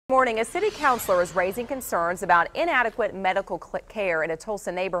Morning, a city councilor is raising concerns about inadequate medical care in a Tulsa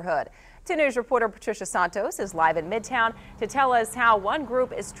neighborhood. 2 News reporter Patricia Santos is live in Midtown to tell us how one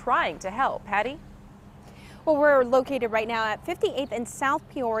group is trying to help. Patty? Well, we're located right now at 58th and South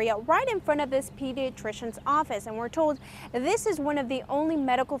Peoria, right in front of this pediatrician's office. And we're told this is one of the only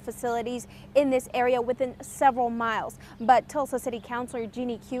medical facilities in this area within several miles. But Tulsa City Councilor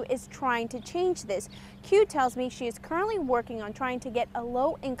Jeannie Q is trying to change this. Q tells me she is currently working on trying to get a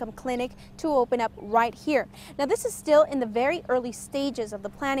low-income clinic to open up right here. Now, this is still in the very early stages of the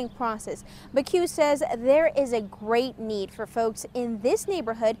planning process, but Q says there is a great need for folks in this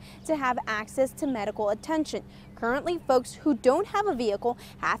neighborhood to have access to medical attention. Currently, folks who don't have a vehicle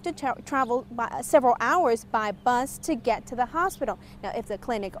have to travel several hours by bus to get to the hospital. Now, if the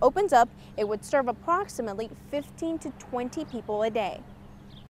clinic opens up, it would serve approximately 15 to 20 people a day.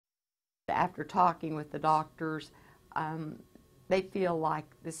 After talking with the doctors, they feel like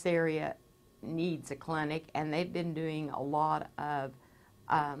this area needs a clinic, and they've been doing a lot of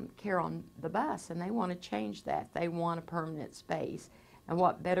care on the bus, and they want to change that. They want a permanent space, and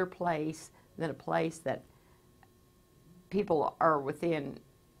what better place than a place that people are within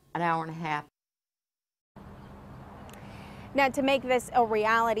an hour and a half. Now, to make this a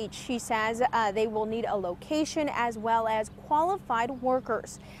reality, she says they will need a location as well as qualified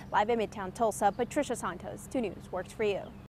workers. Live in Midtown Tulsa, Patricia Santos, 2 News works for you.